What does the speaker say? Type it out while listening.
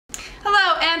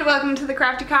welcome to the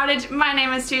Crafty Cottage. My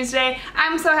name is Tuesday.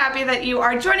 I'm so happy that you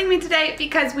are joining me today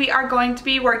because we are going to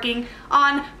be working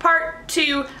on part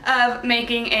 2 of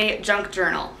making a junk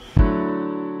journal.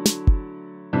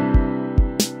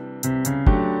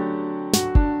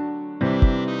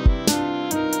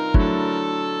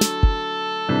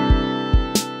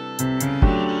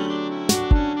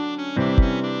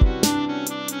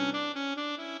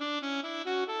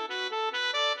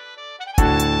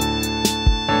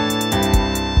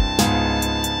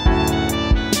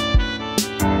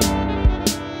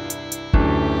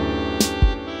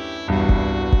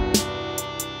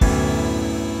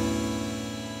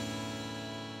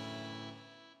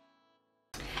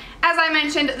 As I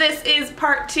mentioned, this is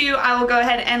part 2. I will go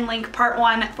ahead and link part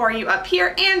 1 for you up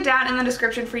here and down in the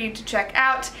description for you to check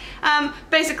out.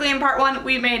 Basically in part 1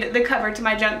 we made the cover to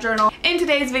my junk journal. In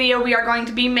today's video we are going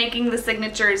to be making the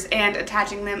signatures and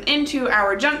attaching them into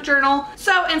our junk journal.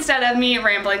 So instead of me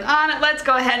rambling on, let's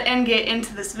go ahead and get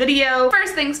into this video.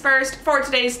 First things first, for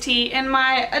today's tea, in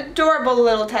my adorable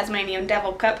little Tasmanian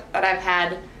devil cup that I've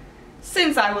had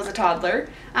since I was a toddler,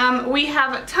 we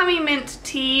have tummy mint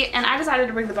tea, and I decided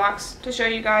to bring the box to show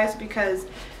you guys because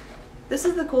this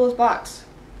is the coolest box.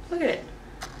 Look at it.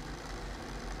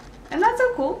 And that's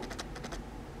so cool.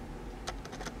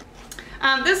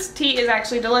 This tea is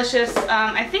actually delicious.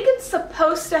 I think it's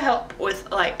supposed to help with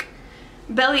like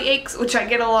belly aches, which I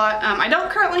get a lot. I don't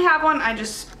currently have one. I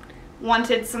just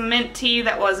wanted some mint tea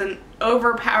that wasn't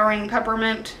overpowering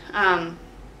peppermint.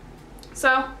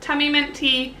 So tummy mint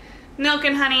tea. Milk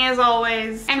and honey as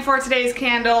always. And for today's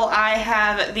candle I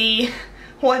have the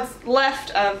what's left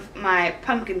of my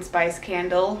pumpkin spice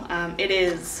candle. It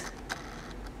is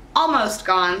almost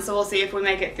gone, so we'll see if we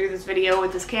make it through this video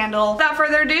with this candle. Without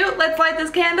further ado, let's light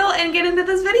this candle and get into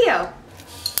this video.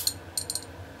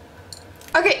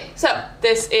 Okay, so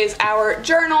this is our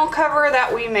journal cover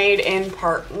that we made in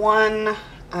part 1.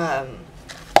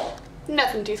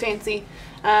 Nothing too fancy.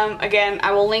 Again,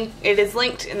 I will link, it is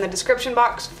linked in the description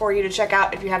box for you to check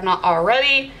out if you have not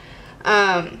already.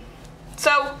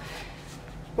 So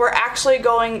we're actually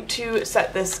going to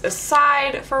set this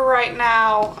aside for right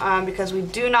now because we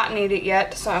do not need it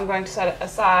yet. So I'm going to set it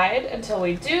aside until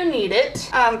we do need it.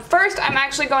 First, I'm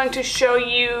actually going to show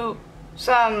you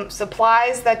some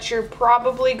supplies that you're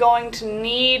probably going to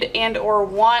need and or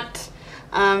want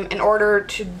in order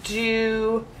to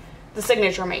do the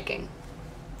signature making.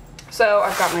 So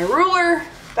I've got my ruler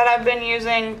that I've been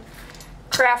using,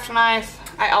 craft knife.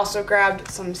 I also grabbed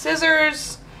some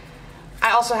scissors.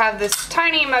 I also have this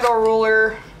tiny metal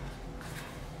ruler,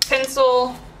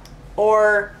 pencil,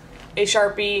 or a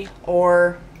Sharpie,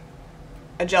 or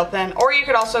a gel pen. Or you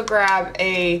could also grab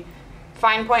a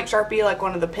fine point Sharpie, like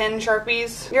one of the pen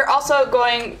Sharpies. You're also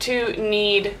going to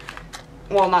need,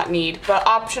 well not need, but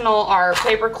optional are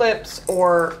paper clips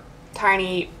or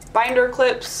tiny binder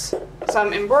clips,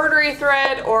 some embroidery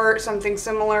thread or something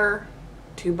similar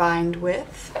to bind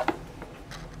with,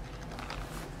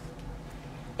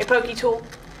 a pokey tool.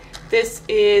 This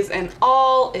is an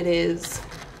awl. It is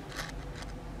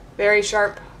very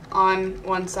sharp on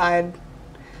one side.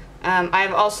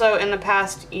 I've also in the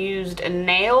past used a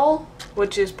nail,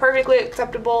 which is perfectly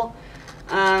acceptable,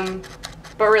 but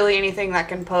really anything that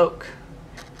can poke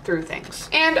through things.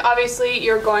 And obviously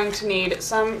you're going to need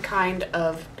some kind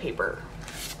of paper.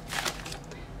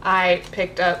 I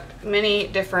picked up many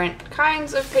different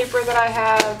kinds of paper that I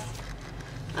have.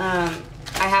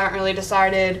 I haven't really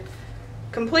decided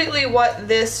completely what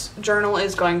this journal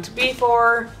is going to be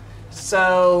for,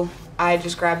 so I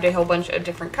just grabbed a whole bunch of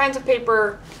different kinds of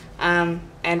paper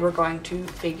and we're going to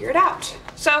figure it out.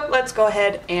 So let's go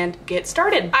ahead and get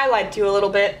started. I lied to you a little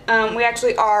bit. We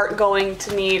actually are going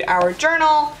to need our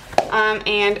journal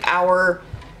and our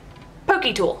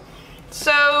pokey tool.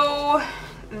 So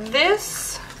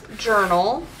this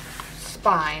journal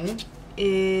spine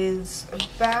is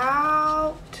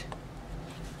about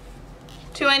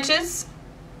 2 inches,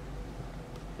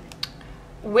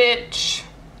 which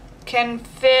can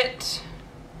fit,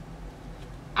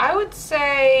 I would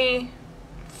say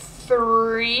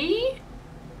 3,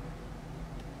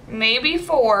 maybe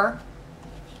 4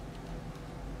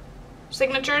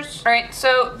 signatures. Alright,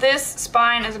 so this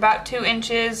spine is about 2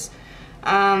 inches.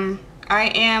 I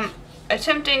am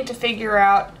attempting to figure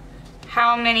out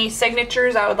how many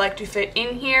signatures I would like to fit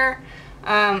in here.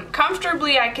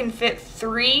 Comfortably I can fit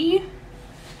 3.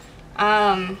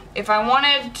 If I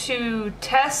wanted to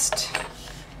test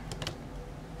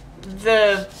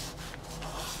the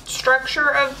structure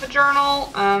of the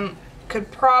journal, could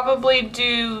probably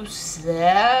do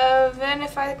 7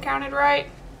 if I counted right.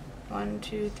 1,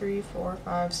 2, 3, 4,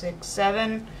 5, 6,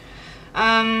 7.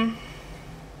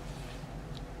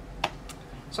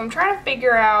 So I'm trying to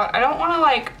figure out, I don't want to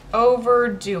like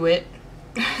overdo it.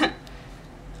 I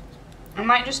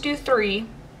might just do 3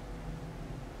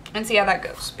 and see how that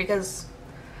goes, because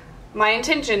my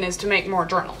intention is to make more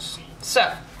journals.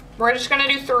 So we're just gonna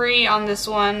do 3 on this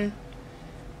one.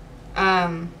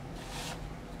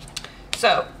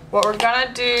 So what we're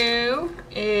gonna do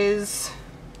is,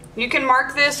 you can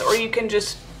mark this or you can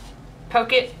just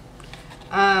poke it.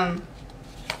 But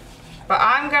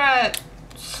I'm gonna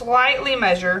slightly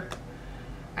measure.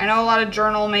 I know a lot of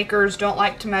journal makers don't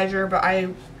like to measure, but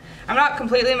I'm not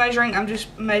completely measuring. I'm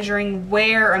just measuring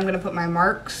where I'm gonna put my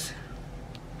marks.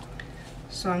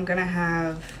 So I'm gonna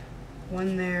have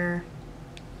 1 there,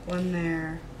 1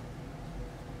 there,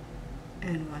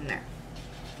 and 1 there.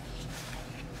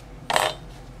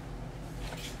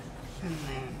 And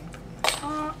then from the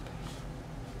top.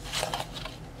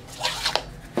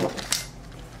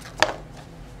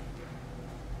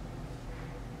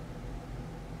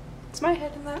 Is my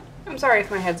head in that? I'm sorry if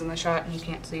my head's in the shot and you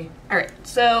can't see. Alright,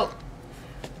 so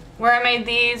where I made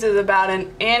these is about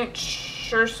 1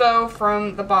 inch or so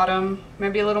from the bottom,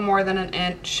 maybe a little more than 1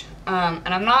 inch. And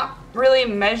I'm not really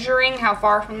measuring how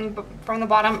far from the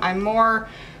bottom. I'm more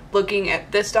looking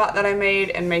at this dot that I made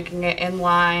and making it in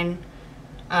line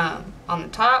on the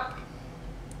top.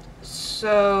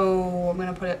 So I'm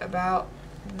gonna put it about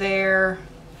there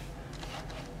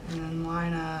and then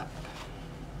line up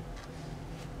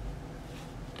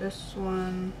this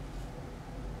one.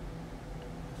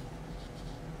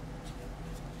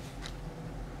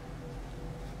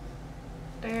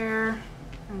 There,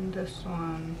 and this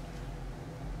one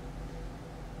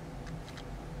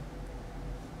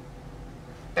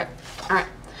there. All right,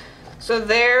 so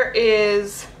there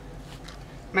is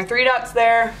my 3 dots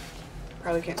there.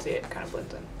 Probably can't see it, kind of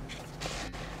blends in.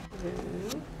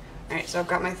 All right, so I've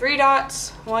got my 3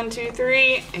 dots, 1, 2,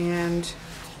 3, and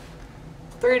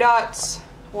 3 dots,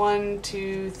 1,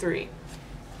 2, 3.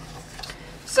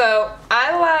 So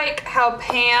I like how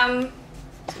Pam,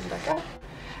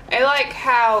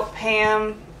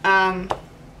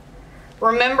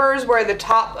 remembers where the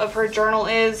top of her journal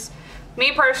is.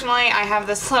 Me personally, I have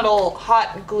this little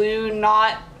hot glue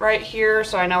knot right here,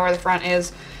 so I know where the front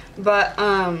is. But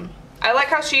I like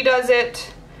how she does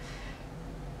it.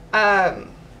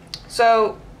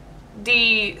 So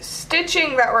the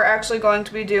stitching that we're actually going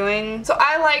to be doing, so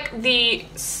I like the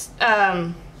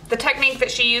technique that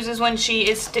she uses when she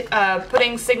is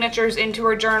putting signatures into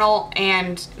her journal,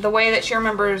 and the way that she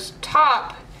remembers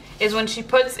top is when she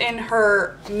puts in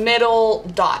her middle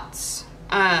dots.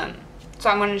 So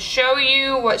I'm going to show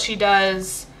you what she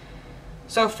does.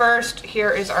 So first, here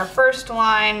is our first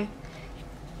line.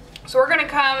 So we're going to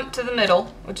come to the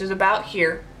middle, which is about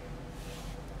here.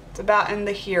 It's about in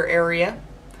the here area.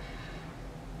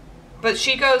 But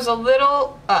she goes a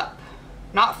little up.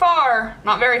 Not far,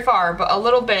 not very far, but a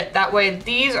little bit. That way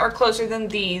these are closer than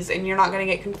these, and you're not going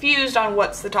to get confused on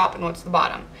what's the top and what's the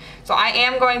bottom. So I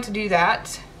am going to do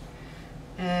that.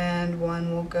 And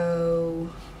one will go,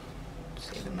 let's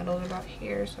see, the middle is about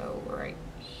here, so right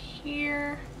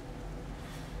here.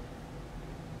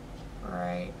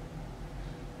 Right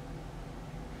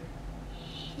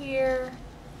here.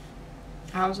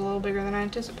 That was a little bigger than I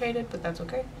anticipated, but that's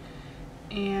okay.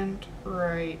 And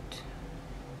right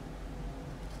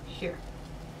here.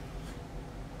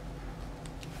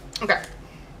 Okay.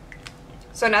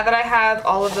 So now that I have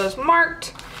all of those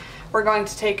marked, we're going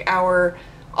to take our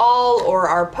awl or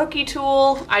our pokey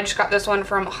tool. I just got this one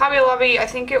from Hobby Lobby. I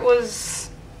think it was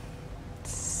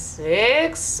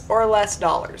 $6 or less,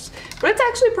 but it's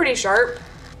actually pretty sharp.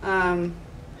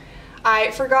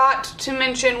 I forgot to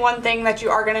mention one thing that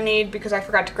you are going to need, because I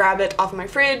forgot to grab it off my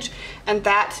fridge, and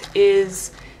that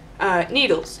is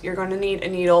needles. You're going to need a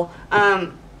needle.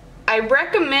 I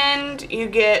recommend you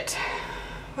get,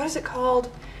 what is it called?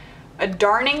 A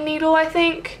darning needle, I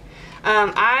think.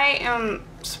 I am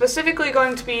specifically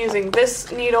going to be using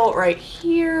this needle right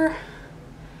here.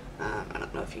 I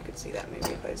don't know if you could see that,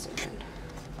 maybe if I zoom in.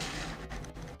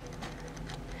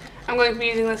 I'm going to be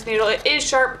using this needle. It is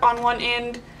sharp on one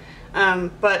end,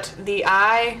 but the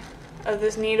eye of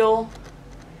this needle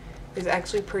is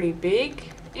actually pretty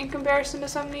big in comparison to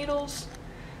some needles.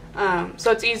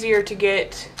 So it's easier to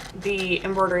get the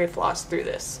embroidery floss through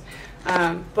this.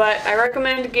 But I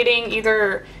recommend getting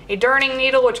either a darning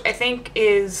needle, which I think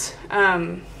is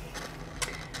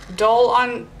dull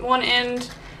on one end,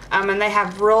 and they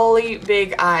have really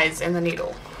big eyes in the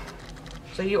needle.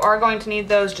 So you are going to need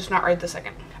those, just not right this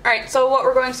second. Alright, so what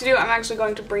we're going to do, I'm actually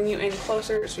going to bring you in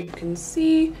closer so you can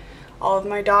see all of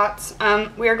my dots.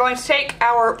 We are going to take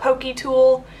our pokey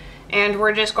tool and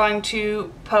we're just going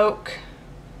to poke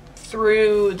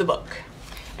through the book.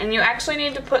 And you actually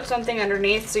need to put something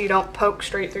underneath so you don't poke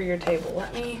straight through your table.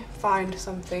 Let me find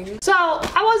something. So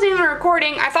I wasn't even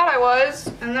recording. I thought I was,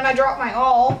 and then I dropped my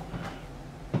awl.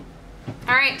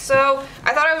 Alright, so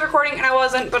I thought I was recording and I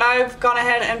wasn't, but I've gone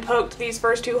ahead and poked these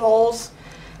first two holes.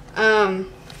 Can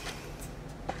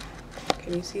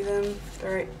you see them?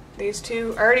 Alright, these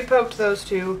two. I already poked those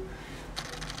two.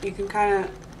 You can kind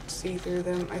of see through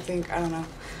them, I think. I don't know.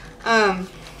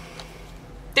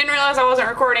 Didn't realize I wasn't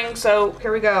recording, so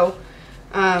here we go.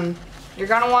 You're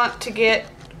gonna want to get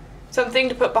something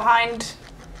to put behind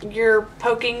your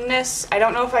pokingness. I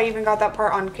don't know if I even got that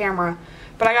part on camera,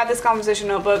 but I got this composition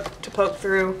notebook to poke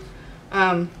through.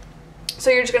 So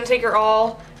you're just gonna take your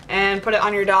awl and put it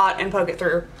on your dot and poke it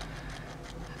through.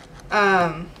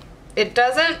 It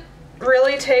doesn't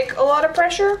really take a lot of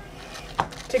pressure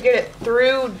to get it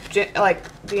through, like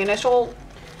the initial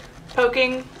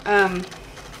poking.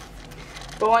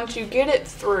 But once you get it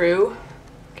through,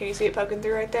 can you see it poking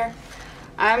through right there?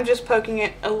 I'm just poking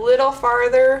it a little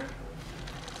farther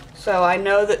so I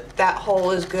know that that hole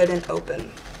is good and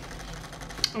open.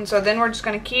 And so then we're just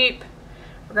going to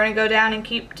go down and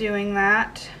keep doing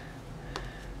that.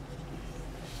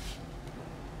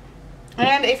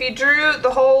 And if you drew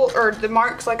the hole or the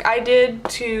marks like I did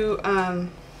to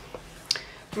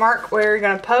mark where you're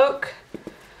going to poke,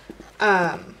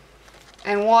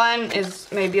 and one is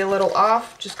maybe a little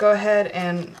off, just go ahead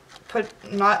and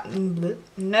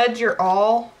nudge your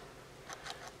awl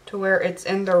to where it's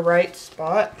in the right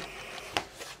spot.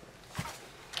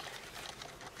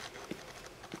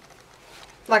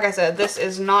 Like I said, this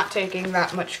is not taking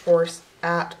that much force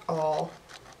at all.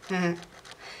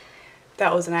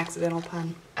 That was an accidental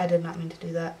pun. I did not mean to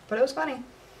do that, but it was funny.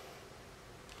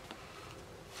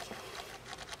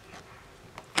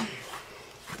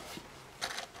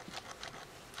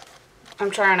 I'm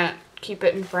trying to keep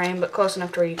it in frame, but close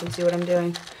enough to where you can see what I'm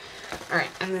doing. Alright,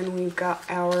 and then we've got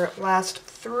our last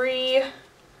three.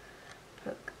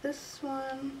 Poke this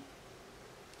one.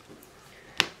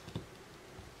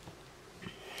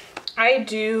 I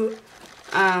do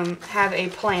have a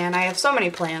plan. I have so many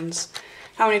plans.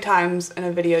 How many times in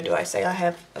a video do I say I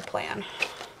have a plan?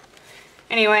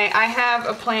 Anyway, I have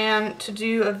a plan to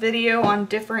do a video on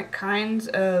different kinds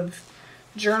of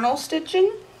journal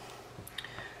stitching.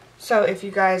 So if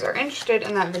you guys are interested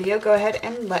in that video, go ahead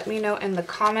and let me know in the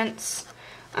comments.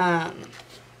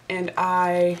 And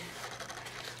I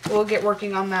will get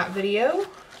working on that video.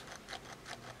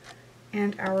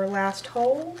 And our last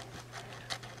hole.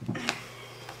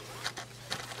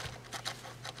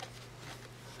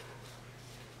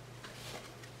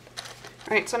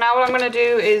 Alright, so now what I'm going to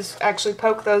do is actually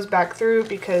poke those back through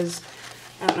because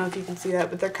I don't know if you can see that,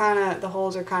 but the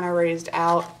holes are kind of raised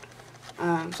out.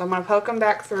 So I'm going to poke them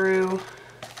back through.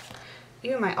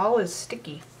 Ew, my awl is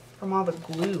sticky from all the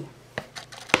glue.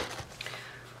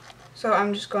 So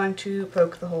I'm just going to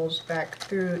poke the holes back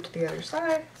through to the other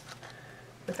side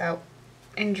without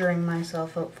injuring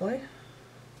myself, hopefully.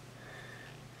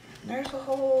 There's a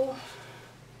hole.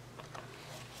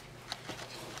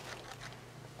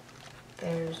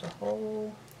 There's a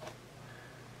hole.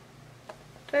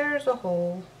 There's a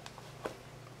hole.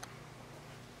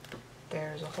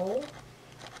 There's a hole.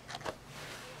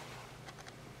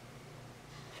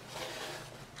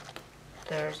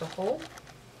 There's a hole.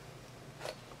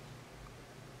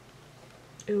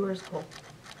 Ooh, where's the hole?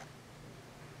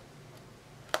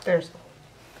 There's the hole.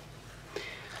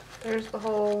 There's the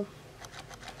hole.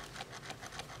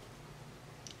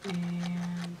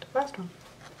 And last one.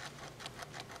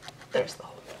 There's the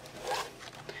hole.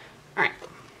 Alright.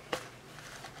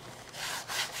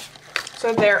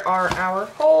 So there are our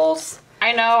holes.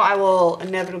 I know I will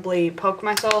inevitably poke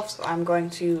myself, so I'm going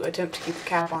to attempt to keep the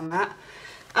cap on that.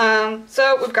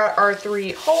 So we've got our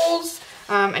three holes,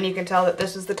 and you can tell that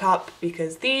this is the top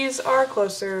because these are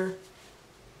closer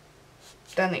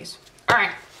than these.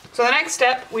 Alright, so the next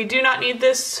step, we do not need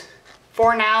this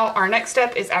for now. Our next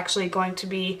step is actually going to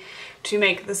be to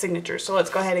make the signatures. So let's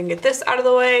go ahead and get this out of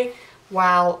the way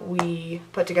while we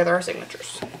put together our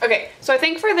signatures. Okay, so I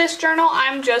think for this journal,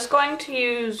 I'm just going to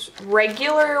use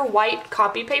regular white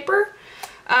copy paper.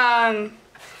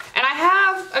 And I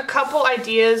have a couple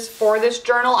ideas for this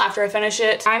journal after I finish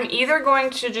it. I'm either going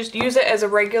to just use it as a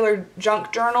regular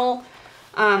junk journal,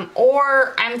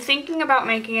 or I'm thinking about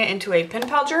making it into a pen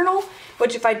pal journal,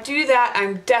 which if I do that,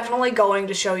 I'm definitely going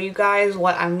to show you guys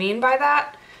what I mean by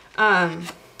that.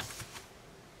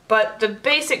 But the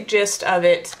basic gist of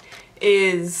it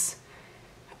is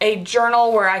a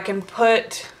journal where I can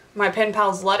put my pen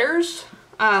pal's letters,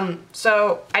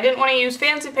 So I didn't want to use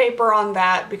fancy paper on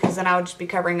that because then I would just be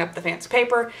covering up the fancy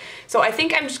paper. So I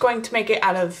think I'm just going to make it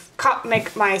out of,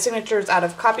 make my signatures out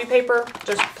of copy paper,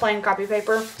 just plain copy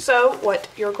paper. So what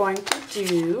you're going to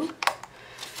do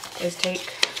is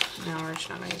take, no, we're just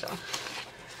not going to use it.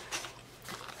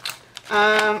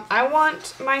 I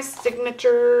want my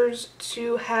signatures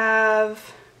to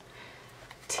have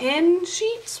 10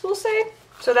 sheets, we'll say.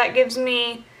 So that gives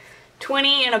me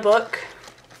 20 in a book.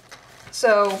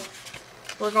 So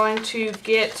we're going to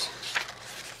get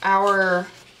our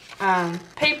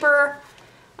paper,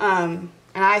 and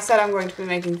I said I'm going to be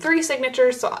making 3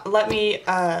 signatures, so let me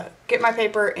get my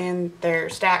paper in their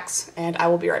stacks and I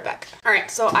will be right back. Alright,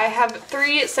 so I have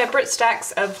 3 separate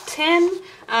stacks of 10.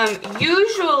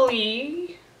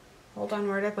 Usually, hold on,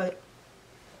 where did I put it?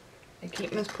 I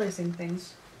keep misplacing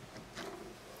things.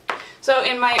 So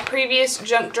in my previous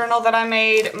junk journal that I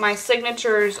made, my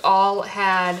signatures all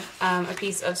had a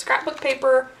piece of scrapbook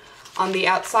paper on the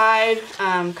outside,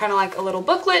 kind of like a little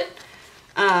booklet,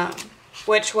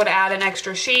 which would add an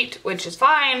extra sheet, which is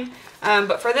fine.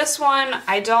 But for this one,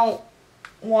 I don't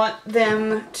want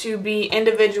them to be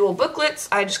individual booklets.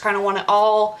 I just kind of want it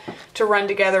all to run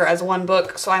together as one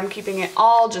book. So I'm keeping it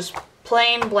all just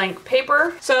plain blank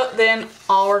paper. So then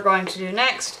all we're going to do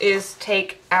next is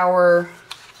take our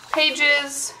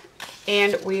pages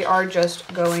and we are just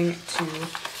going to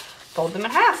fold them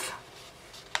in half.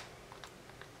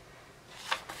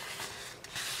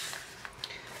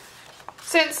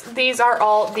 Since these are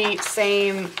all the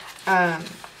same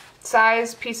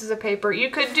size pieces of paper, you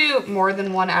could do more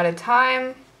than one at a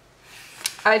time.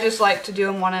 I just like to do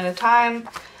them one at a time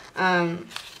I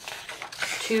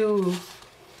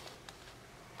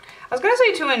was going to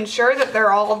say to ensure that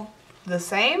they're all the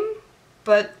same,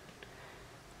 but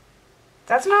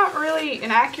that's not really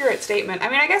an accurate statement. I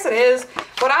mean, I guess it is.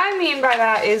 What I mean by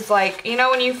that is, like, you know,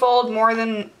 when you fold more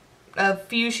than a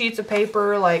few sheets of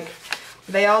paper, like,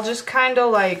 they all just kind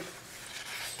of, like,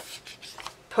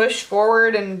 push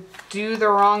forward and do the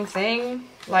wrong thing.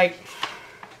 Like,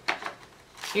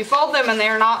 you fold them and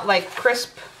they're not, like,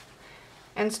 crisp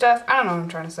and stuff. I don't know what I'm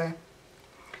trying to say.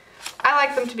 I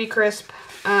like them to be crisp.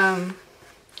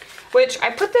 Which, I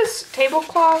put this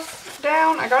tablecloth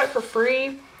down. I got it for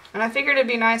free. And I figured it'd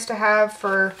be nice to have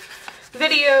for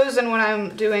videos and when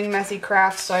I'm doing messy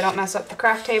crafts so I don't mess up the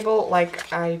craft table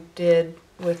like I did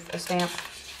with a stamp.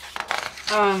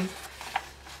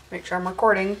 Make sure I'm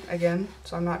recording again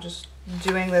so I'm not just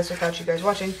doing this without you guys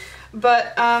watching.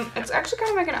 But it's actually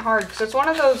kind of making it hard because it's one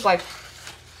of those like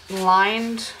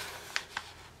lined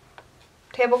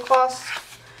tablecloths,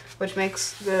 which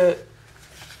makes the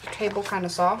table kind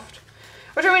of soft.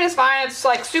 Which, I mean, is fine. It's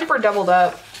like super doubled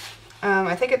up.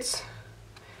 I think it's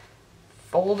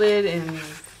folded in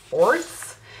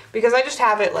 4/4 because I just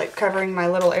have it like covering my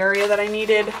little area that I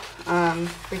needed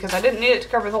because I didn't need it to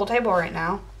cover the whole table right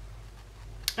now.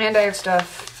 And I have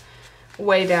stuff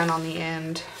way down on the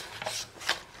end.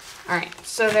 Alright,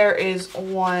 so there is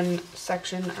one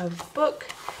section of book,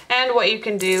 and what you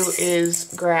can do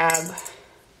is grab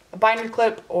a binder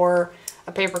clip or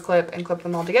a paper clip and clip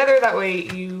them all together. That way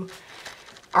you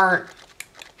aren't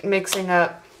mixing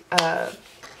up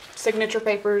signature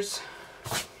papers.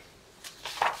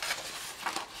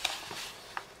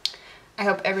 I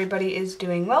hope everybody is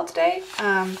doing well today.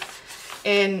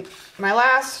 In my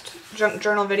last junk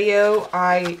journal video,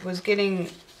 I was getting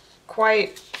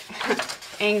quite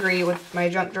angry with my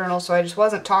junk journal, so I just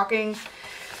wasn't talking.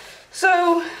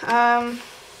 So, I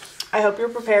hope you're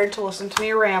prepared to listen to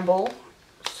me ramble,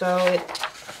 so it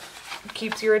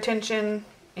keeps your attention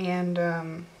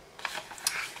and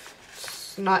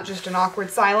not just an awkward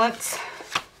silence.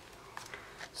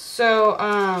 So,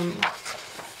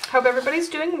 hope everybody's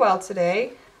doing well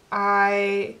today.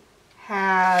 I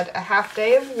had a half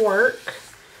day of work,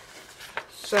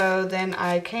 so then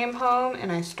I came home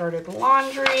and I started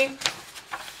laundry,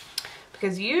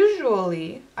 because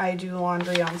usually I do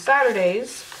laundry on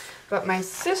Saturdays, but my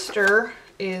sister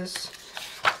is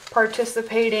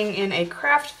participating in a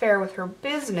craft fair with her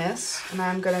business, and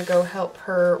I'm gonna go help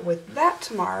her with that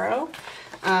tomorrow.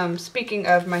 Speaking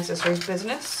of my sister's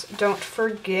business, don't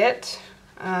forget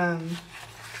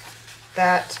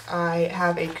that I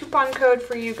have a coupon code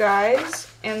for you guys,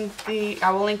 and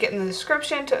I will link it in the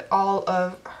description to all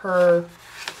of her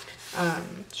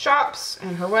shops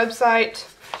and her website.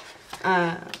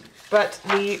 But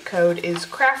the code is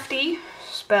Crafty,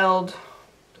 spelled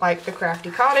like the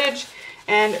Crafty Cottage,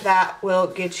 and that will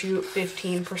get you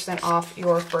 15% off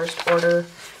your first order,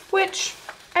 which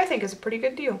I think is a pretty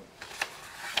good deal.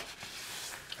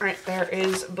 Alright, there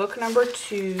is book number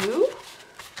 2.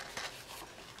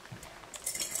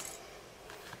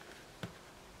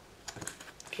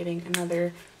 getting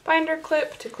another binder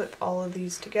clip to clip all of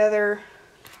these together.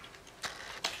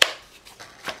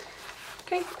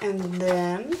 Okay, and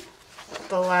then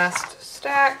the last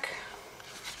stack.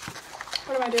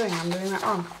 What am I doing? I'm doing that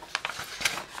wrong.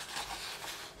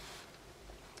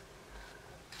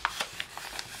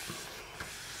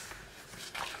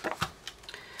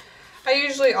 I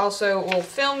usually also will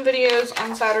film videos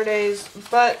on Saturdays,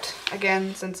 but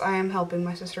again, since I am helping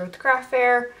my sister with the craft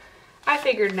fair, I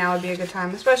figured now would be a good time,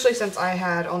 especially since I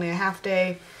had only a half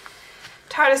day.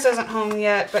 Titus isn't home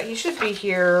yet, but he should be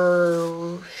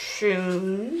here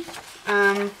soon.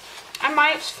 I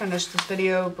might finish this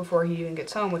video before he even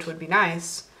gets home, which would be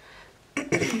nice.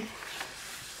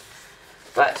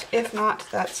 But if not,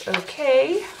 that's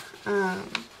okay.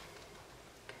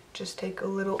 Just take a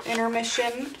little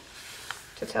intermission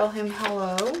to tell him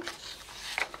hello.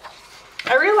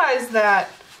 I realized that,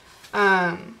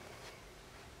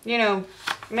 you know,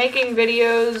 making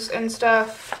videos and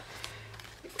stuff,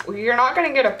 you're not going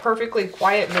to get a perfectly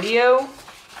quiet video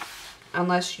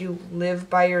unless you live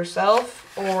by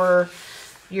yourself or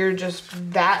you're just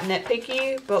that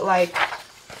nitpicky. But like,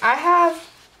 I have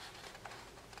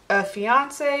a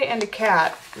fiance and a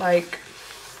cat. Like,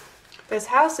 this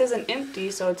house isn't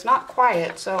empty, so it's not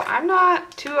quiet. So I'm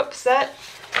not too upset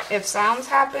if sounds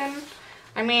happen.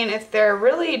 I mean, if they're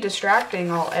really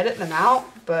distracting, I'll edit them out,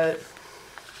 but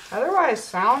otherwise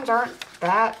sounds aren't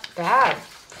that bad.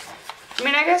 I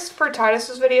mean, I guess for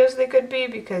Titus's videos they could be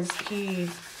because he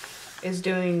is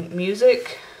doing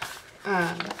music.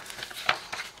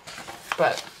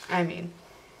 But, I mean,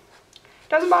 it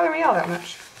doesn't bother me all that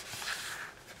much.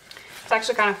 It's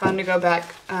actually kind of fun to go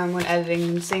back when editing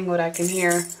and seeing what I can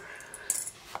hear.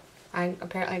 I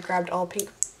apparently grabbed all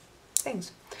pink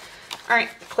things.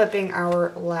 Alright, clipping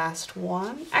our last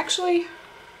one. Actually,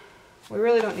 we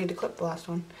really don't need to clip the last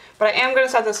one. But I am going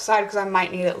to set this aside because I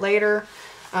might need it later.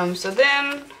 So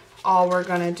then, all we're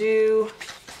going to do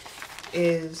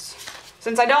is,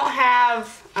 since I don't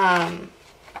have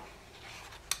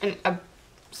a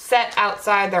set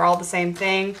outside, they're all the same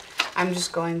thing, I'm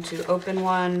just going to open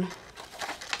one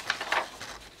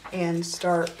and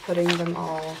start putting them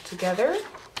all together.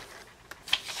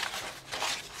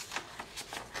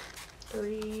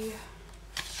 3,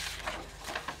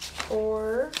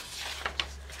 4,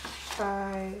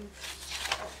 5,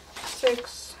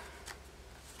 6,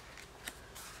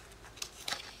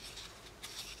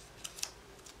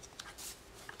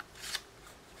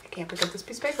 I can't pick up this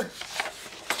piece of paper.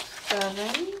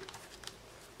 7,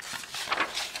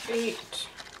 8,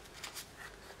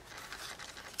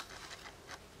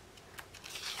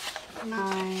 9,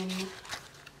 and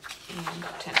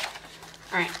 10.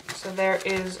 Alright, so there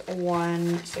is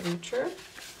one signature.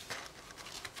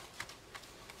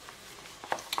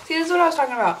 See, this is what I was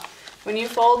talking about. When you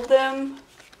fold them,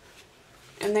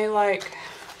 and they like,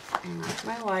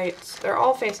 my lights, they're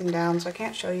all facing down, so I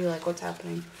can't show you like what's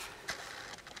happening.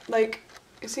 Like,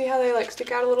 you see how they like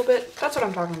stick out a little bit? That's what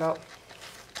I'm talking about.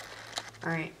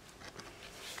 Alright.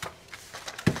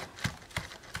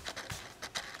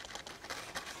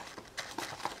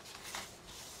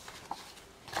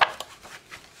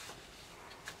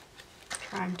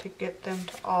 Trying to get them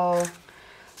to all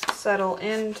settle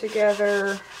in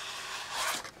together.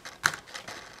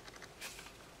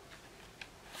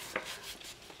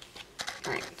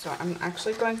 Alright, so I'm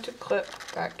actually going to clip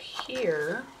back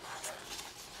here.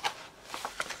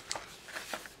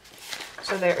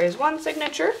 So there is one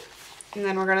signature, and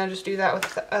then we're going to just do that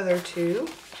with the other two,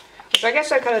 which I guess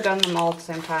I could have done them all at the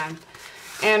same time.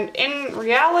 And in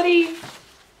reality,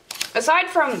 aside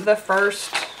from the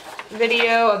first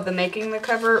video of the making the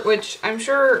cover, which I'm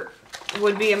sure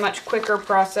would be a much quicker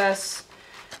process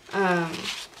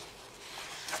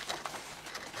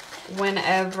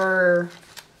whenever,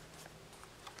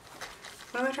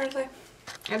 what am I trying to say?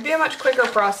 It'd be a much quicker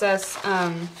process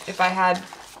if I had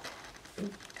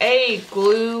A,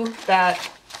 glue that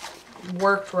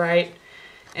worked right,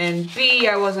 and B,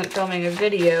 I wasn't filming a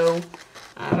video.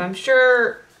 I'm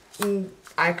sure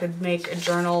I could make a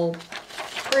journal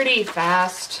pretty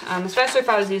fast, especially if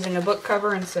I was using a book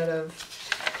cover instead of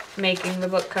making the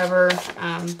book cover,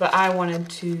 but I wanted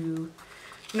to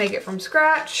make it from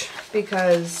scratch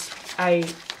because I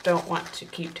don't want to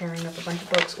keep tearing up a bunch of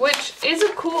books, which is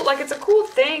a cool, like, it's a cool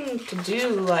thing to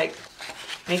do, like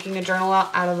making a journal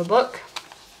out of a book,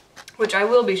 which I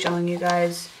will be showing you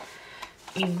guys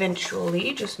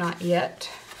eventually, just not yet.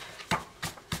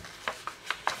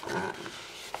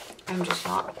 I'm just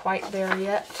not quite there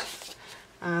yet.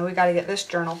 We got to get this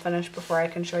journal finished before I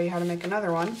can show you how to make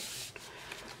another one.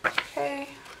 Okay,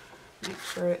 make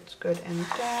sure it's good and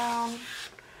down,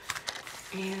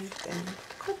 and then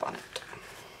clip on it.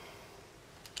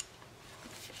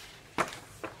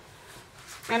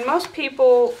 And most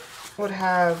people would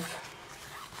have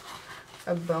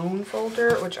a bone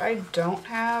folder, which I don't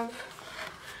have.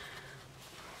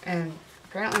 And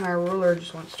apparently my ruler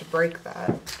just wants to break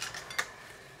that.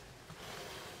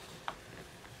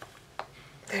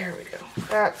 There we go.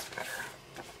 That's better.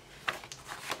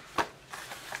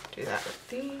 Do that with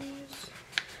these.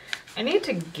 I need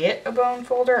to get a bone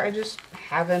folder. I just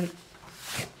haven't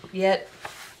yet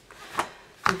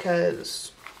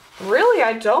because really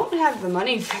I don't have the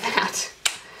money for that.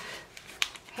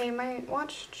 Hey, my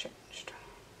watch changed.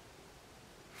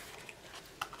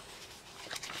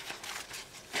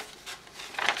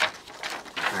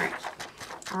 Alright.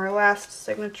 Our last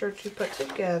signature to put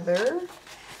together.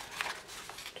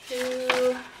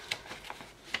 2,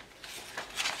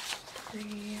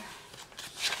 3,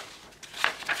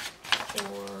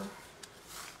 4.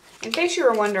 In case you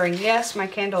were wondering, yes, my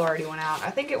candle already went out. I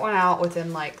think it went out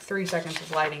within like 3 seconds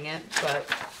of lighting it, but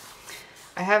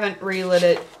I haven't relit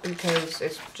it because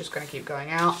it's just going to keep going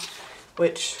out,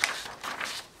 which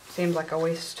seems like a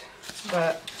waste,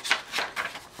 but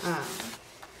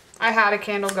I had a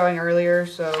candle going earlier,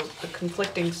 so the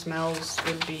conflicting smells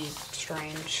would be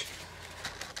strange.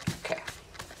 Okay.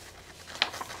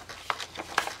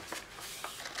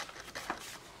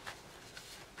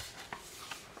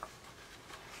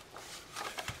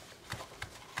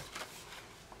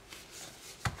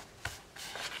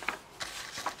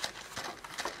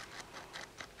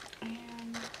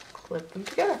 And clip them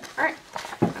together. All right.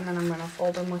 And then I'm going to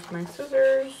fold them with my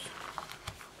scissors.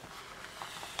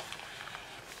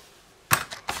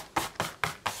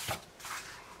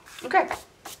 Okay.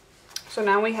 So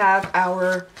now we have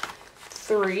our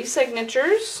 3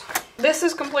 signatures. This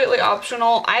is completely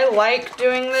optional. I like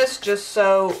doing this just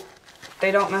so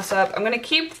they don't mess up. I'm going to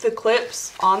keep the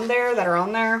clips on there that are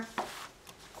on there.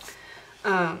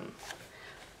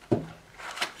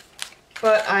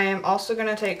 But I am also going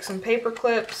to take some paper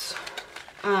clips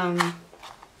and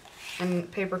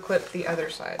paper clip the other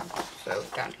side. So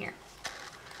down here.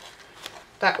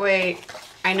 That way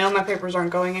I know my papers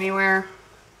aren't going anywhere.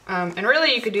 And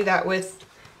really you could do that with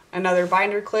another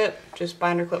binder clip, just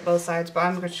binder clip both sides, but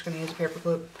I'm just going to use a paper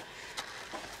clip.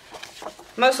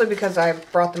 Mostly because I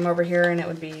brought them over here and it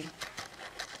would be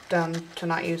dumb to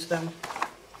not use them.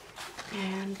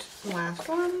 And last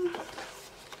one.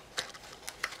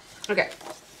 Okay.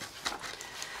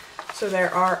 So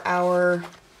there are our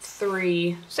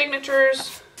 3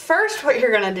 signatures. First, what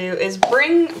you're going to do is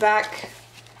bring back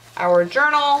our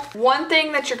journal. One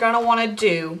thing that you're going to want to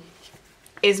do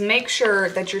is make sure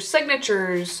that your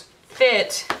signatures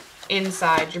fit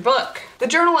inside your book. The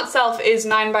journal itself is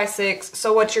 9x6,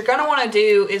 so what you're gonna want to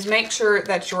do is make sure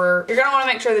that you're gonna want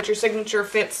to make sure that your signature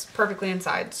fits perfectly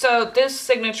inside. So this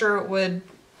signature would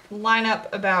line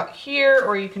up about here,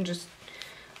 or you can just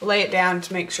lay it down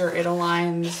to make sure it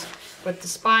aligns with the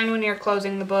spine when you're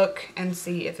closing the book and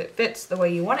see if it fits the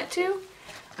way you want it to.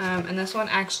 And this one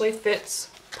actually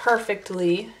fits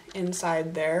perfectly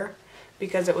inside there,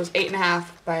 because it was 8.5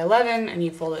 by 11 and you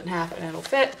fold it in half and it'll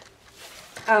fit.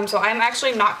 So I'm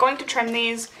actually not going to trim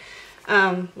these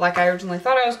like I originally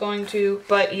thought I was going to,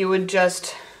 but you would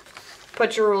just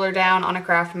put your ruler down on a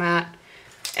craft mat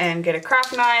and get a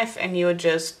craft knife and you would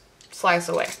just slice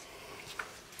away.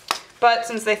 But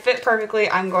since they fit perfectly,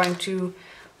 I'm going to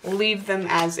leave them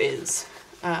as is.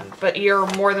 But you're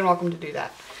more than welcome to do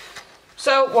that.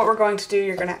 So what we're going to do,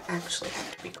 you're gonna actually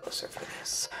have to be closer for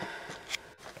this.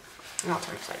 And I'll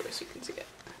turn it sideways so you can see it.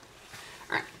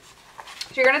 Alright.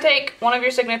 So you're going to take one of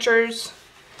your signatures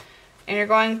and you're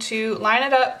going to line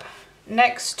it up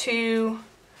next to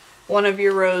one of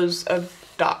your rows of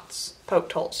dots,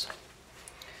 poked holes.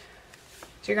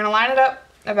 So you're going to line it up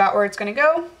about where it's going to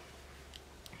go.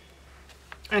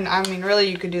 And I mean, really,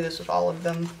 you could do this with all of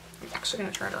them. I'm actually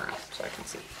going to turn it around so I can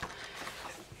see.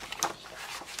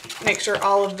 Make sure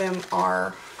all of them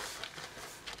are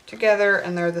together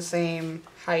and they're the same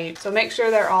height. So make sure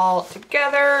they're all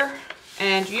together,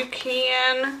 and you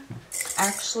can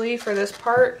actually, for this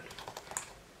part,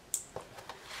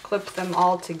 clip them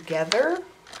all together.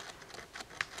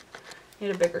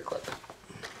 Need a bigger clip.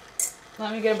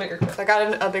 Let me get a bigger clip. I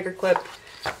got a bigger clip,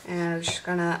 and I'm just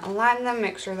gonna align them,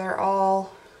 make sure they're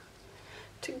all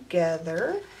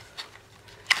together,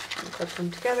 and clip them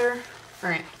together. All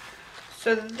right.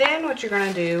 So then what you're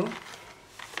gonna do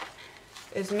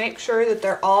is make sure that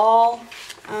they're all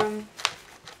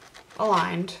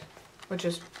aligned, which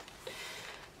is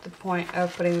the point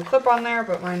of putting the clip on there,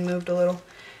 but mine moved a little.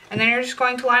 And then you're just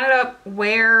going to line it up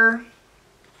where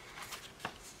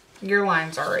your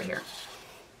lines are right here.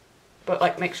 but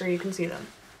like make sure you can see them.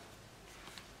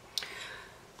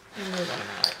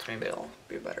 Maybe it'll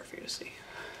be better for you to see.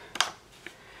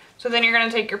 So then you're going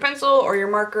to take your pencil or your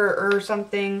marker or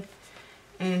something,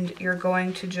 and you're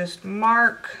going to just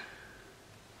mark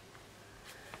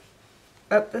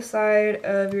up the side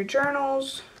of your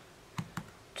journals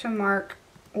to mark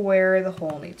where the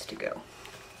hole needs to go.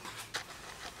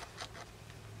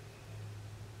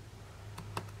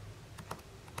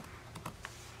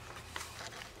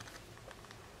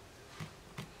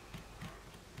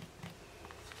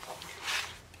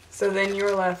 So then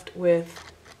you're left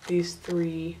with these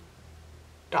 3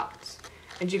 dots.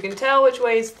 And you can tell which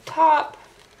way is the top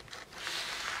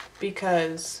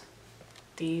because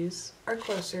these are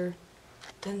closer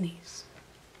than these.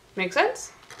 Make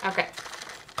sense? Okay.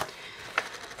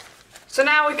 So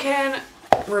now we can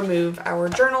remove our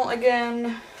journal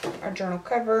again, our journal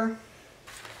cover.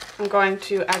 I'm going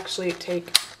to actually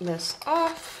take this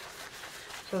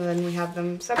off so then we have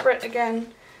them separate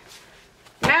again.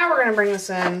 Now we're going to bring this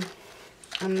in,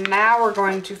 and now we're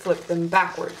going to flip them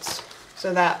backwards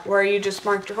so that where you just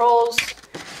marked your holes,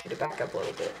 need to back up a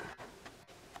little bit.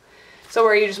 So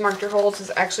where you just marked your holes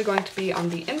is actually going to be on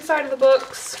the inside of the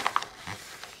books.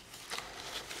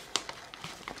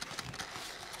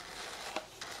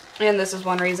 And this is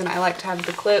one reason I like to have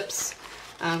the clips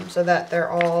so that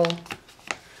they're all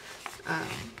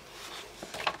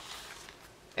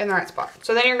in the right spot.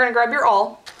 So then you're going to grab your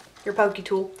awl, your pokey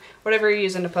tool, whatever you're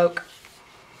using to poke,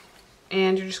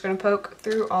 and you're just going to poke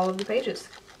through all of the pages.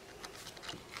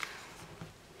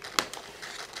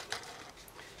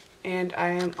 And I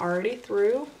am already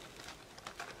through.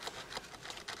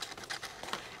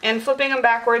 And flipping them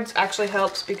backwards actually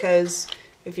helps because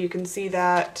if you can see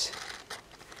that,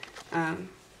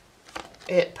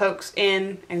 it pokes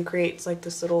in and creates like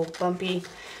this little bumpy,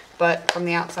 but from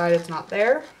the outside it's not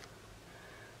there.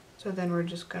 So then we're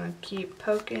just going to keep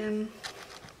poking.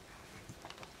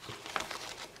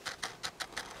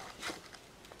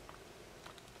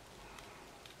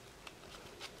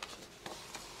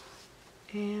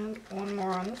 And one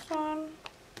more on this one.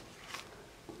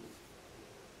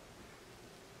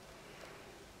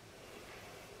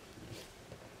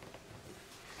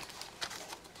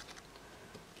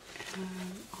 And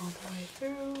all the way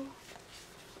through.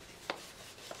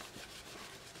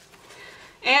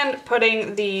 And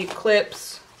putting the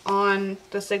clips on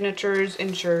the signatures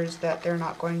ensures that they're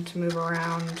not going to move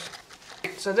around.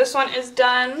 So this one is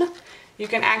done. You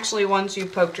can actually, once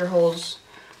you've poked your holes,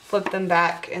 flip them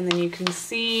back and then you can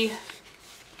see,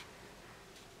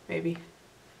 maybe,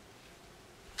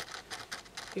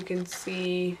 you can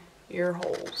see your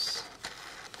holes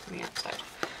on the outside.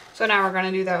 So now we're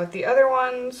going to do that with the other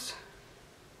ones.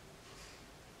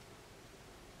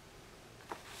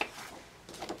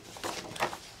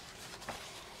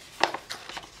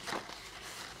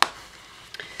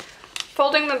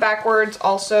 Folding them backwards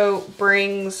also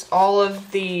brings all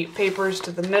of the papers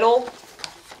to the middle,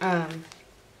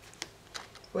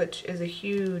 which is a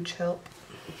huge help.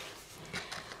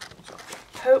 So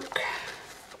poke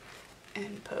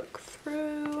and poke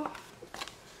through,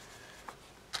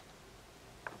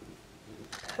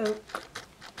 poke,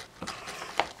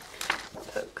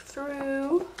 poke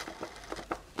through.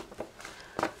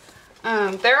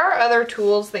 There are other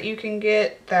tools that you can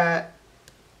get that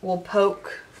will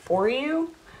poke for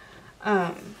you.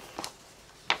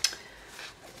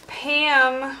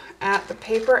 Pam at the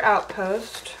Paper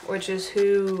Outpost, which is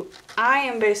who I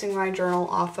am basing my journal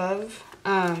off of,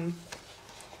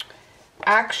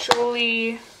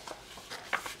 actually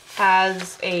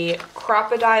has a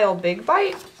Crocodile Big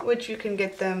Bite, which you can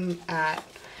get them at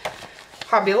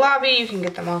Hobby Lobby, you can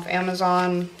get them off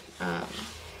Amazon.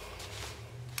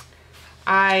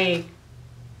 I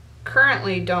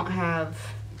currently don't have,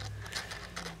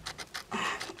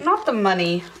 not the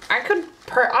money. I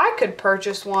could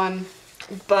purchase one,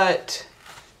 but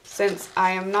since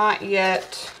I am not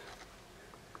yet,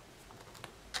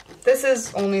 this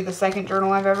is only the second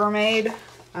journal I've ever made.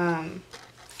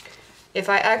 If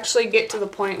I actually get to the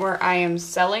point where I am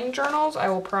selling journals, I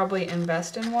will probably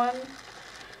invest in one.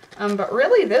 But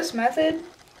really this method,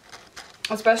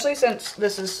 especially since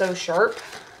this is so sharp,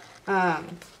 ow,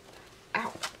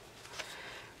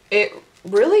 it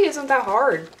really isn't that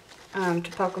hard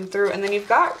to poke them through. And then you've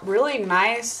got really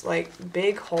nice, like,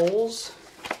 big holes.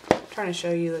 I'm trying to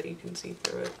show you that you can see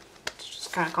through it. It's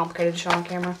just kind of complicated to show on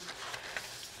camera.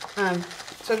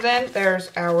 So then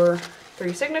there's our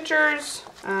 3 signatures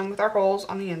with our holes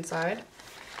on the inside.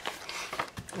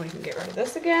 We can get rid of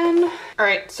this again.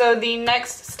 Alright, so the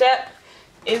next step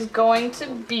is going to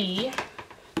be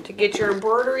to get your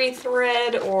embroidery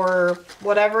thread or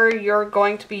whatever you're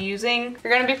going to be using.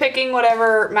 You're going to be picking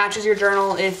whatever matches your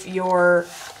journal if you're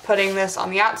putting this on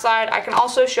the outside. I can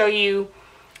also show you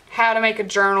how to make a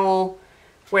journal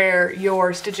where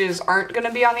your stitches aren't going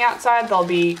to be on the outside. They'll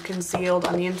be concealed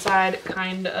on the inside,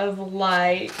 kind of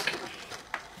like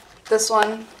this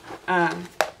one.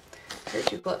 You're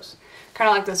too close. Kind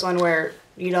of like this one where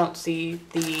you don't see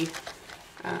the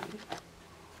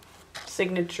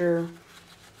signature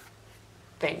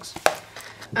things.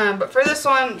 But for this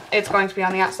one, it's going to be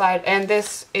on the outside, and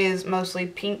this is mostly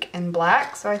pink and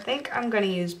black, so I think I'm going to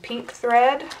use pink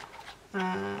thread.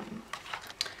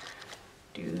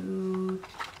 Do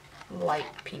light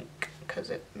pink because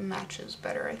it matches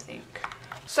better, I think.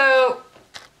 So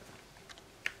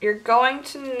you're going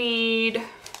to need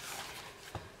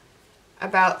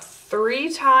about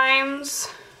 3 times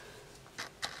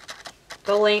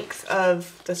the length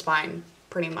of the spine,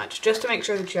 pretty much, just to make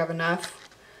sure that you have enough.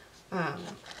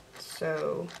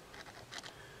 So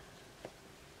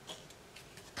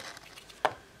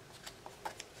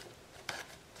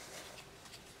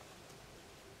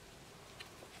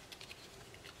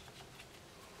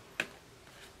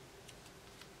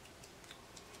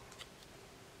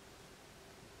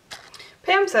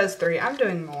Pam says 3. I'm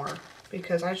doing more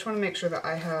because I just want to make sure that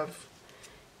I have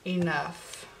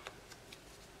enough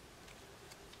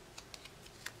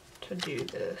to do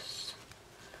this.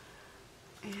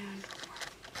 And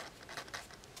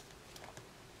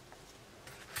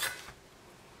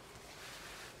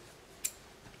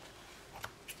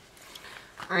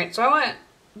alright, so I went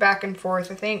back and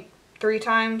forth, I think 3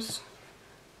 times.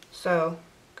 So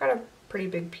got a pretty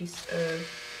big piece of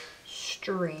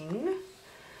string.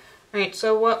 Alright,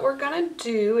 so what we're gonna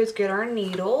do is get our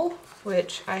needle,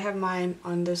 which I have mine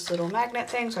on this little magnet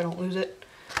thing so I don't lose it.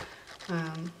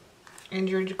 And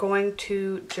you're going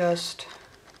to just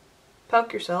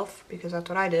poke yourself, because that's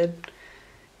what I did.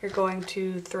 You're going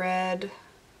to thread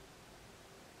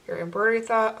your embroidery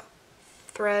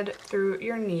thread through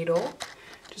your needle,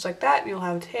 just like that. You'll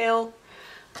have a tail.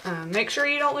 Make sure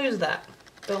you don't lose that.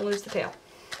 Don't lose the tail.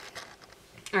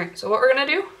 Alright, so what we're gonna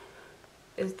do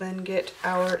is then get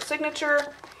our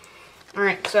signature.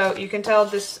 Alright, so you can tell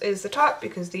this is the top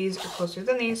because these are closer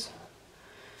than these.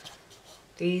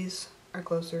 These are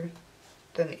closer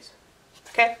than these.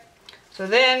 Okay? So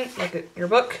then look at your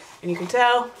book and you can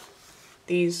tell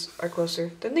these are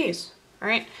closer than these.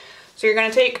 Alright? So you're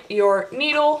going to take your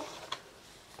needle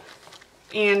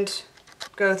and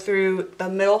go through the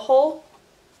middle hole.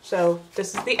 So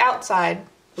this is the outside.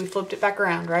 We flipped it back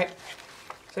around, right?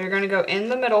 So you're going to go in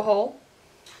the middle hole.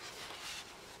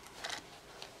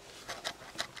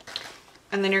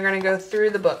 And then you're going to go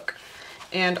through the book.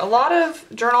 And a lot of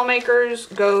journal makers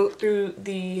go through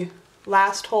the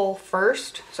last hole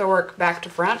first, so work back to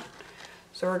front.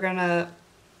 So we're going to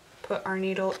put our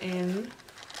needle in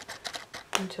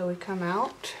until we come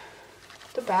out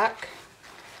the back.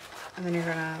 And then you're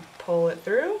going to pull it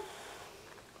through.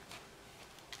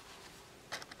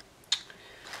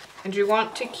 And you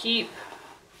want to keep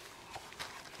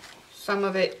some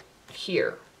of it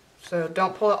here. So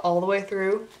don't pull it all the way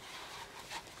through.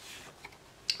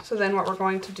 So then what we're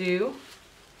going to do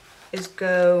is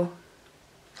go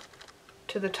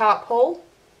to the top hole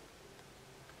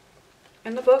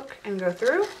in the book and go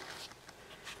through.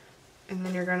 And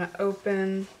then you're going to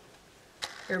open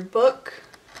your book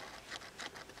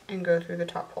and go through the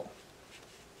top hole.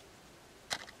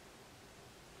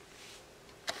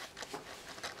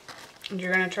 And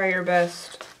you're going to try your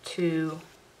best to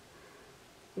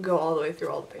go all the way through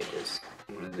all the pages.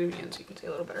 I'm going to zoom in so you can see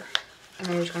a little better. And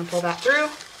then you're just going to pull that through.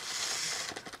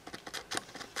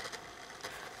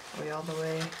 All the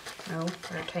way, no,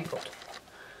 they're tangled.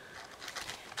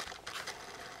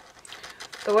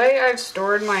 The way I've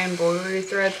stored my embroidery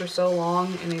thread for so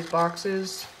long in these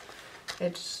boxes,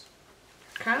 it's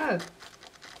kind of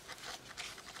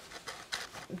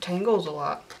tangles a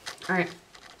lot. Alright,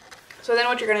 so then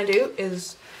what you're going to do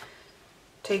is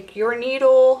take your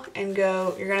needle and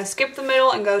go, you're going to skip the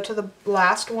middle and go to the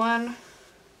last one.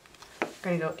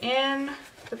 You're going to go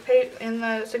in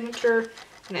the signature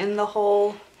and in the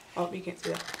hole. Oh, you can't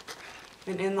see that.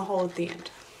 And in the hole at the end.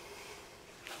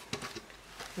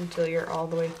 Until you're all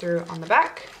the way through on the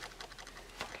back.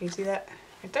 Can you see that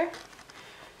right there?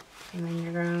 And then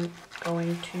you're going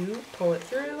to pull it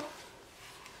through.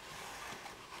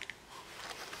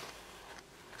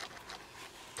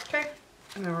 Okay,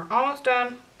 and then we're almost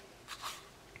done.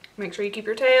 Make sure you keep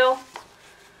your tail.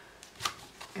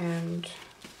 And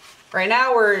right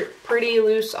now we're pretty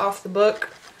loose off the book.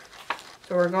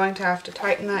 So we're going to have to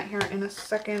tighten that here in a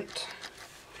second.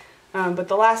 But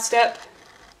the last step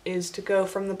is to go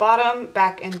from the bottom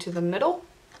back into the middle.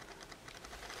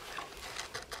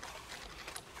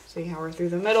 See how we're through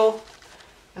the middle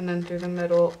and then through the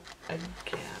middle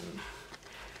again.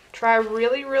 Try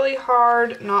really, really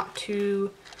hard not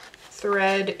to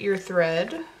thread your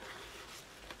thread.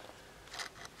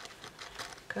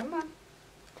 Come on.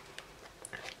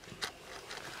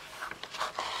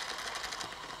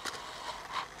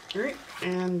 All right,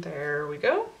 and there we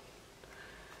go.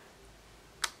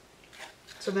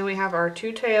 So then we have our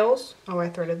two tails. Oh, I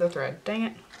threaded the thread. Dang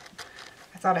it.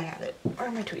 I thought I had it. Where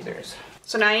are my tweezers?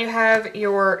 So now you have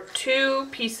your two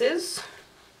pieces,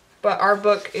 but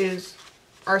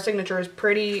our signature is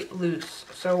pretty loose.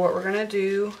 So what we're gonna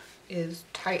do is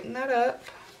tighten that up.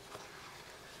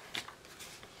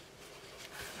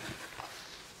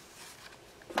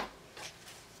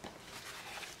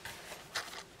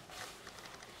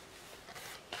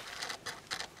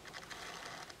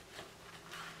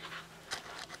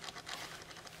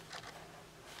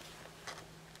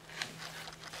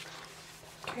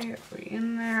 Okay, are we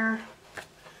in there?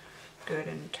 Good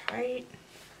and tight.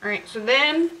 All right, so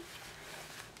then,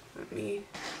 let me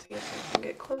see if I can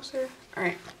get closer. All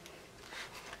right,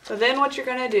 so then what you're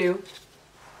gonna do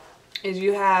is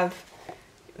you have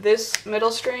this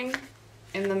middle string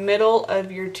in the middle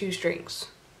of your two strings.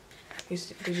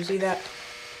 Did you see that?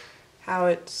 How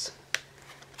it's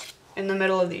in the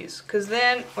middle of these. Because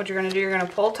then what you're gonna do, you're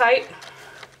gonna pull tight.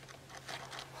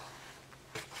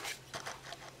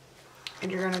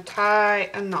 And you're gonna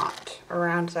tie a knot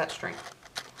around that string.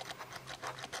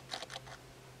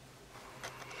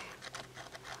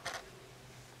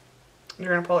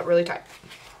 You're gonna pull it really tight.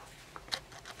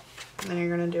 And then you're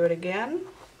gonna do it again.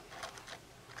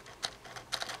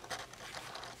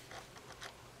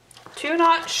 2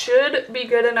 knots should be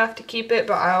good enough to keep it,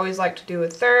 but I always like to do a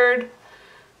third,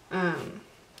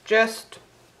 just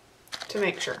to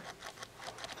make sure.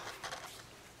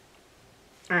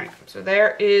 Alright, so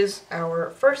there is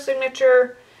our first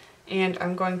signature, and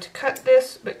I'm going to cut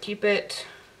this, but keep it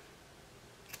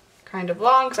kind of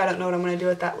long, because I don't know what I'm going to do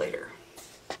with that later.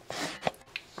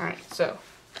 Alright, so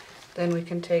then we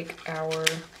can take our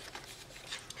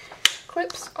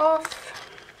clips off,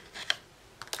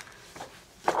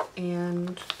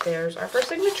 and there's our first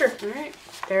signature. Alright,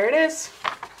 there it is,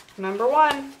 number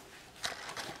 1.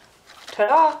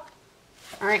 Ta-da!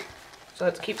 Alright. So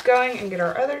let's keep going and get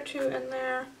our other 2 in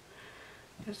there.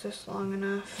 Is this long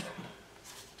enough?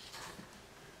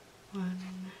 1,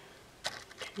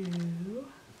 2,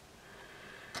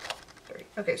 3.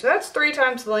 Okay, so that's 3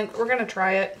 times the length. We're gonna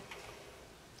try it.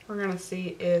 We're gonna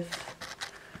see if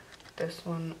this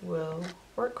one will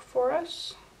work for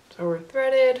us. So we're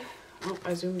threaded. Oh,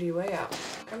 I zoomed you way out.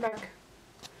 Come back.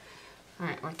 All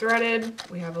right, we're threaded.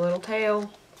 We have a little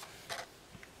tail.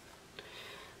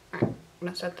 All right. I'm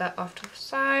gonna set that off to the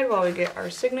side while we get our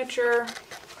signature.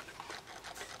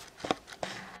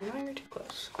 No, you're too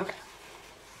close. Okay.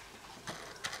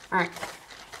 All right.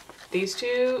 These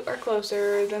 2 are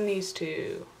closer than these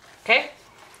 2. Okay.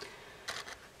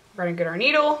 We're gonna get our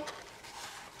needle.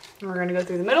 And we're gonna go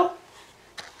through the middle.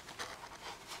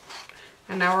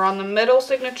 And now we're on the middle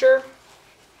signature.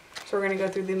 So we're gonna go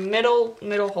through the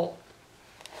middle hole.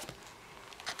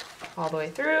 All the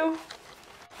way through.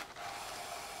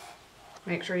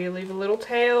 Make sure you leave a little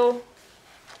tail.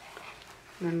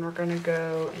 And then we're gonna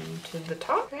go into the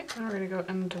top. Okay, now we're gonna go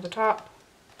into the top.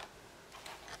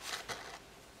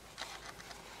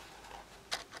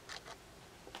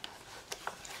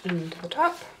 Into the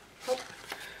top. Oh.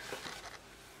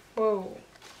 Whoa.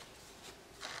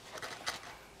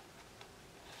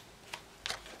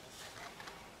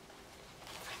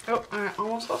 Oh, I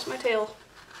almost lost my tail.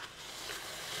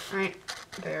 Alright,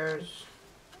 there's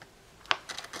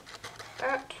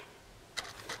that.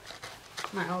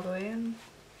 Come all the way in.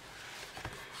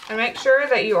 And make sure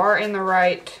that you are in the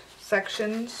right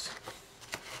sections.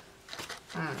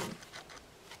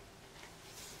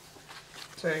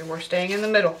 So we're staying in the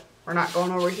middle. We're not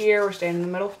going over here, we're staying in the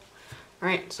middle.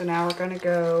 Alright, so now we're going to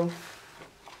go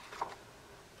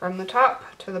from the top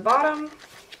to the bottom.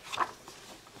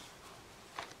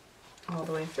 All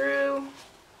the way through.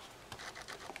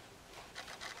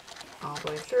 All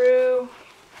the way through.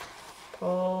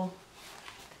 Pull.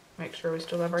 Make sure we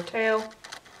still have our tail.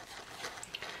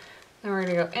 Then we're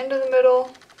going to go into the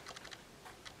middle.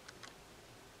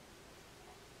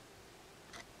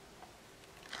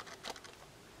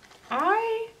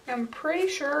 I am pretty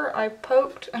sure I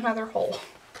poked another hole.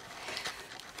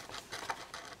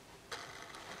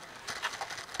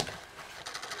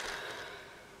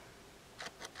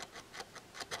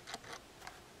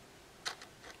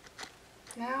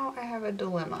 Now I have a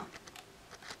dilemma.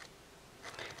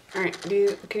 Alright,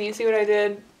 can you see what I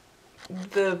did?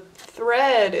 The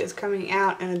thread is coming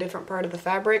out in a different part of the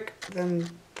fabric than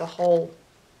the hole.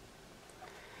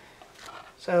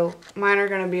 So mine are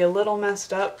going to be a little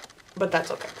messed up, but that's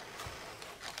okay.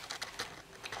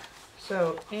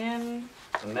 So in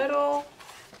the middle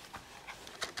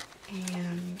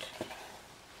and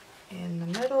in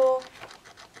the middle,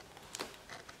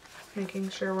 making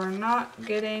sure we're not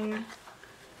getting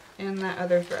in that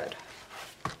other thread.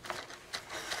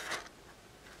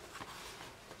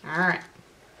 Alright,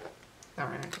 now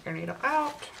we're going to take our needle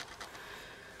out.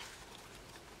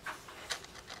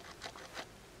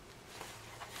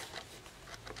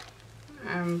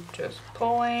 I'm just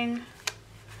pulling. I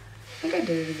think I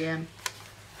did it again.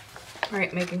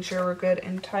 Alright, making sure we're good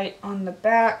and tight on the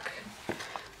back.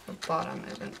 The bottom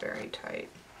isn't very tight.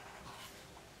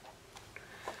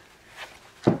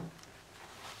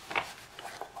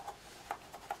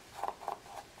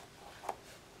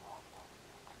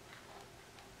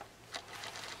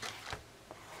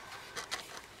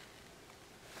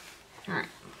 Alright.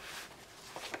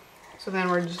 So then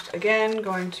we're just, again,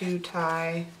 going to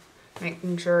tie,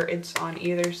 making sure it's on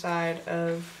either side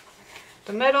of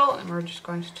the middle, and we're just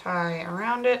going to tie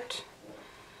around it.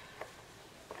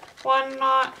 One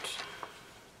knot.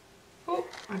 Oh,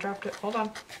 I dropped it. Hold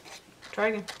on. Try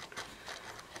again.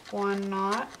 One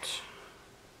knot.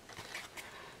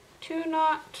 Two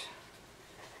knot.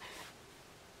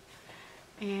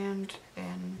 And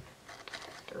then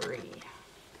three.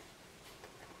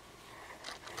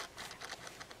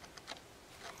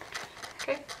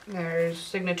 Okay, there's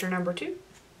signature number 2.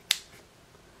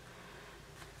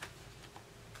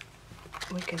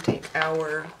 We can take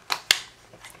our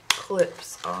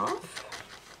clips off.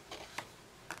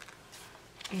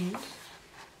 And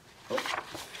oh,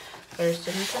 there's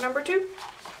signature number 2.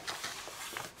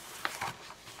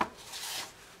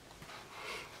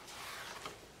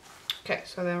 Okay,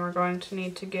 so then we're going to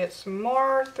need to get some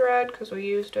more thread because we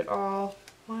used it all.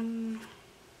 1,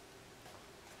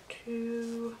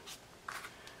 2,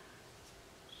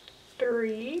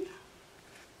 3.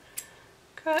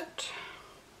 Cut.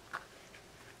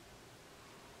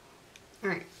 All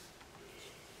right.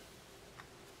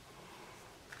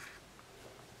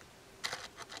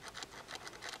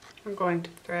 I'm going to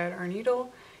thread our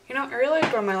needle. You know, I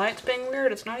realized where my light's being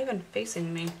weird, it's not even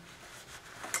facing me.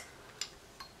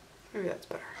 Maybe that's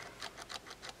better.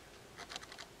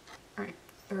 All right,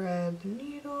 thread the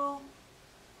needle.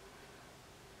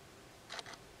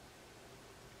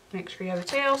 Make sure you have a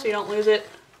tail so you don't lose it.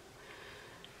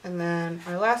 And then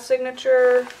our last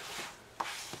signature.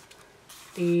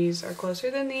 These are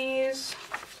closer than these,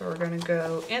 so we're going to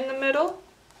go in the middle.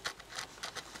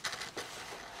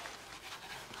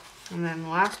 And then the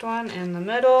last one in the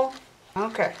middle.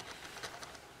 Okay.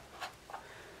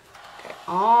 Okay,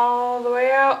 all the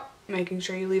way out, making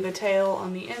sure you leave a tail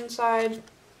on the inside.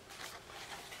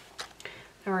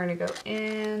 Then we're going to go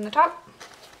in the top.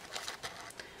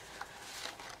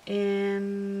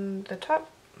 In the top.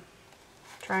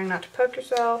 Trying not to poke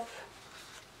yourself.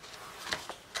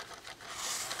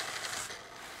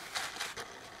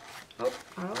 Oh,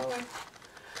 out of the way.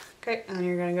 Okay, and then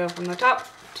you're going to go from the top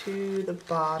to the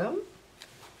bottom.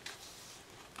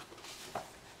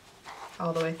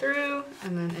 All the way through,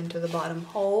 and then into the bottom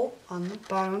hole on the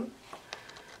bottom.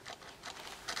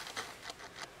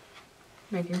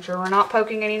 Making sure we're not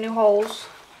poking any new holes.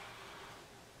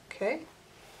 Okay.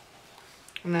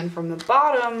 And then from the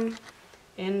bottom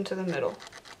into the middle.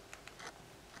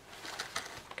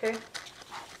 Okay,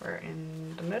 we're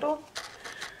in the middle.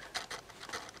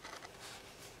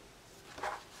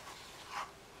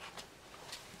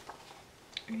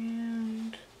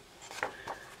 And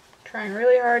trying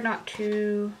really hard not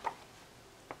to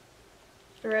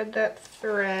thread that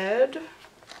thread.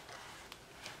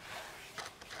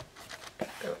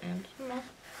 Go in some more.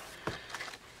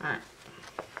 Alright.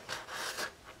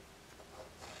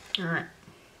 Alright.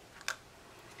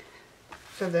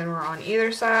 So then we're on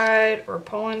either side, we're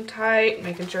pulling tight,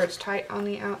 making sure it's tight on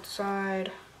the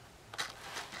outside.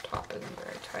 Top isn't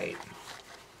very tight.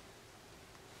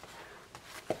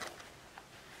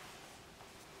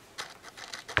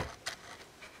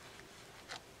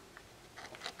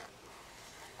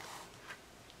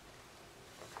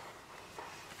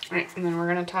 Alright, and then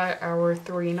we're going to tie our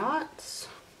 3 knots.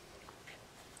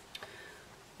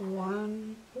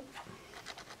 1,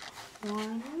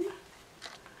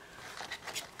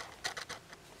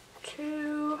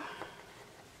 2,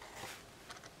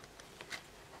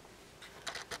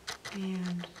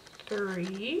 and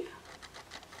 3.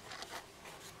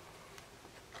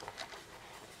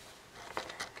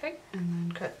 Okay, and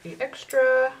then cut the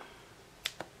extra.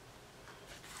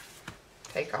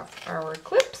 take off our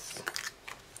clips.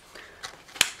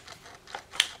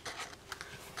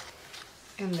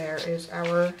 And there is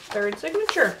our third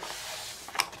signature.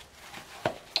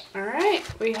 All right,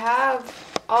 we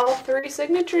have all 3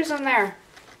 signatures in there.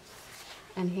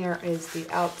 And here is the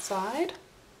outside.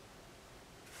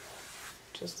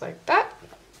 Just like that.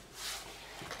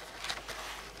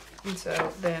 And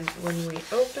so then when we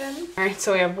open, all right,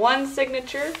 so we have 1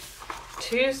 signature,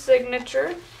 2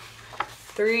 signature,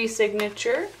 3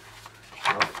 signature,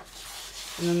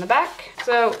 and then the back.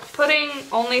 So putting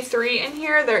only 3 in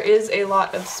here, there is a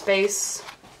lot of space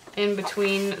in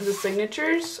between the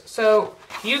signatures. So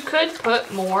you could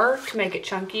put more to make it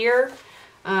chunkier.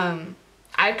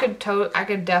 I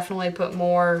could definitely put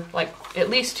more, like at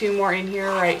least 2 more in here,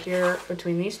 right here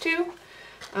between these 2.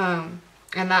 And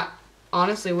that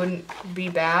honestly wouldn't be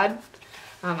bad.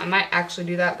 I might actually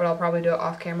do that, but I'll probably do it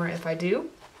off camera if I do.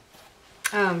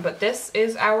 But this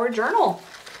is our journal.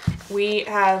 We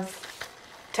have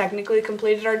technically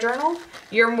completed our journal.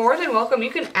 You're more than welcome. You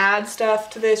can add stuff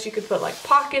to this. You could put like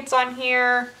pockets on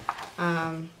here,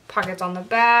 pockets on the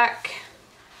back.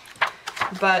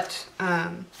 But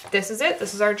this is it.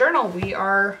 This is our journal. We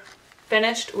are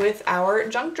finished with our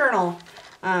junk journal.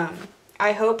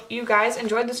 I hope you guys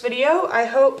enjoyed this video. I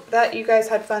hope that you guys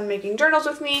had fun making journals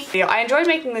with me. I enjoyed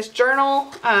making this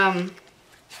journal.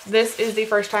 This is the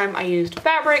first time I used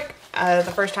fabric,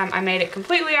 the first time I made it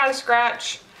completely out of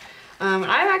scratch. I'm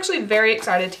actually very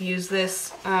excited to use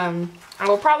this. I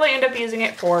will probably end up using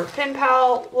it for pen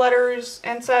pal letters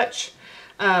and such,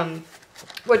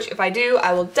 which if I do,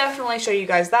 I will definitely show you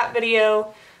guys that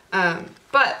video.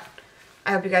 But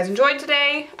I hope you guys enjoyed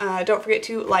today. Don't forget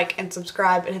to like and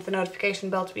subscribe and hit the notification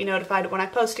bell to be notified when I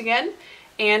post again.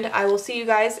 And I will see you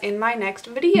guys in my next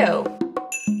video.